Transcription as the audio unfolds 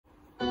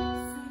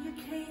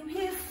came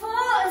here for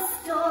a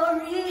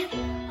story,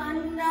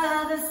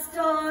 another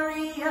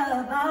story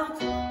about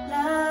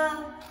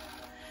love,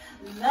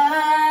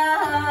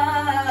 love,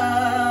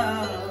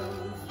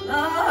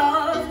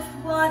 love,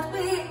 what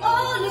we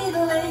all need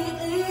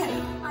lately,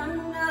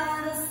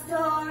 another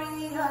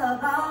story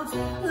about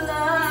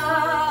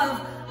love,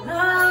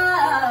 love.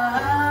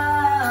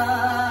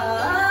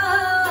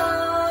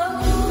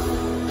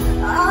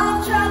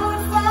 I've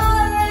traveled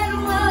far and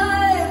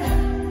wide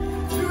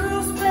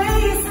through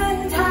space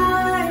and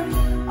time,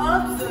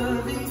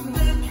 observing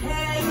the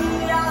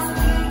chaos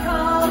we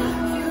call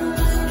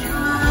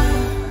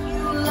humankind.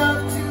 You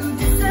love to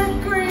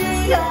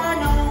disagree on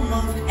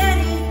almost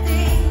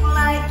anything,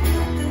 like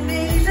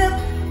euthanasia,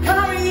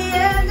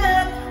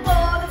 coriander,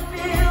 or the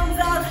films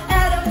of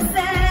Adam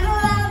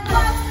Sandler,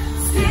 but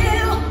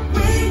still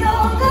we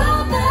know the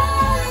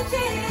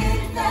magic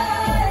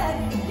that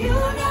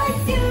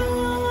unites you,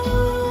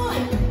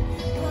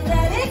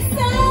 that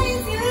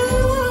excites you.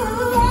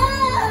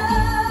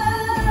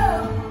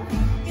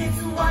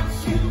 It's what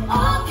you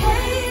all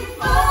came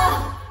for.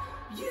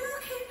 You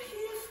came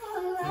here for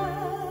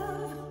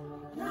love,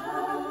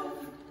 love,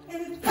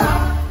 and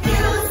pop,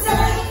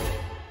 music,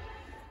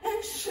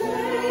 and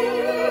Shakespeare.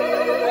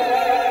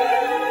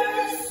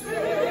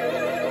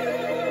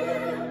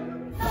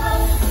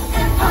 Love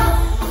and pop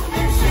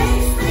and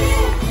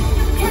Shakespeare.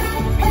 You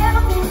can't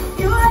help it.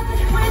 You love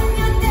it when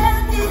you're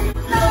deadly.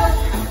 Love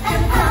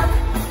and pop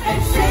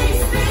and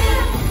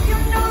Shakespeare. You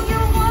know you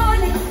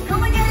want it.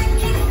 Come and get a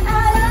kick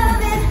out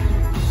of it.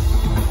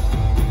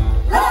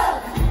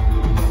 Love,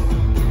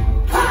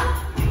 pop,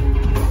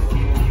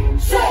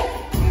 shake,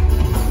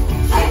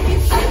 shake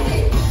it, shake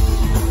it.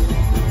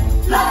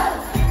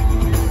 Love,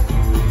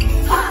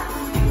 pop,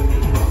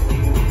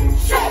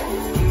 shake,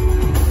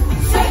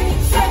 shake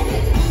it, shake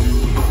it.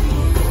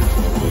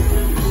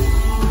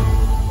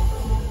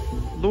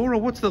 Laura,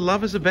 what's The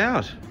Lovers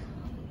about?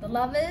 The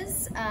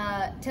Lovers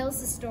tells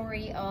the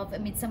story of A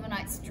Midsummer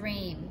Night's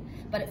Dream,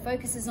 but it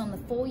focuses on the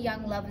 4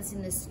 young lovers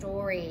in the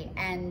story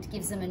and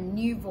gives them a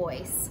new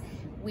voice,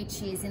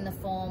 which is in the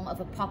form of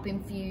a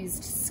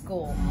pop-infused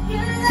score. Your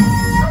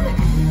love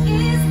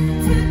is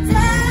to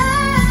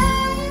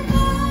die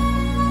for.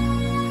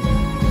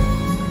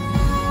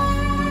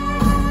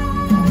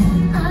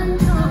 I'm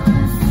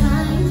gonna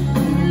find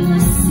you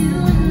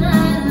soon,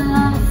 my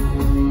love.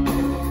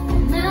 No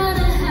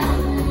matter how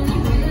many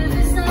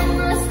rivers I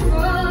must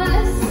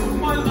cross,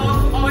 My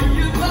love, are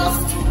you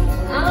lost?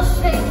 I'll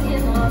shake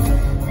it off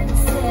and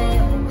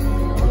sail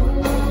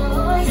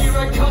across. Here I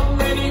come,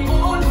 ready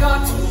or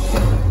not.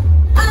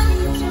 I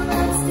need your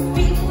arms to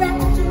be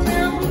wrapped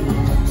around me,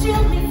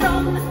 shield me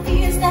from the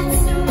fears that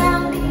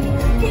surround me,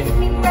 give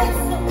me breath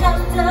so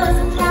love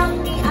doesn't drown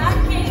me. I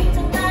came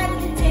to life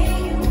the day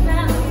you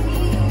found me.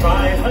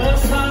 By her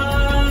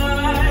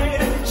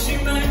side, she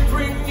might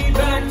bring me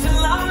back to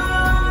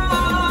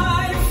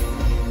life.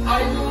 I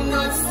will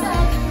not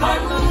stop, I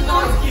will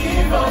not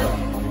give up.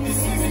 This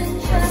isn't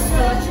just a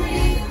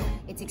dream.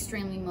 It's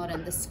extremely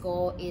modern. The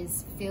score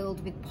is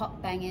filled with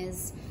pop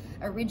bangers,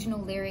 original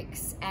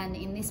lyrics, and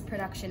in this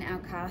production our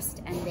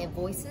cast and their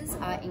voices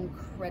are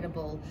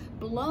incredible,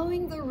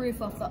 blowing the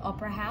roof off the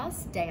Opera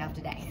House day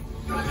after day.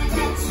 Gonna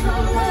get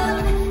your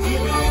love,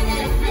 even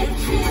if it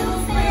kills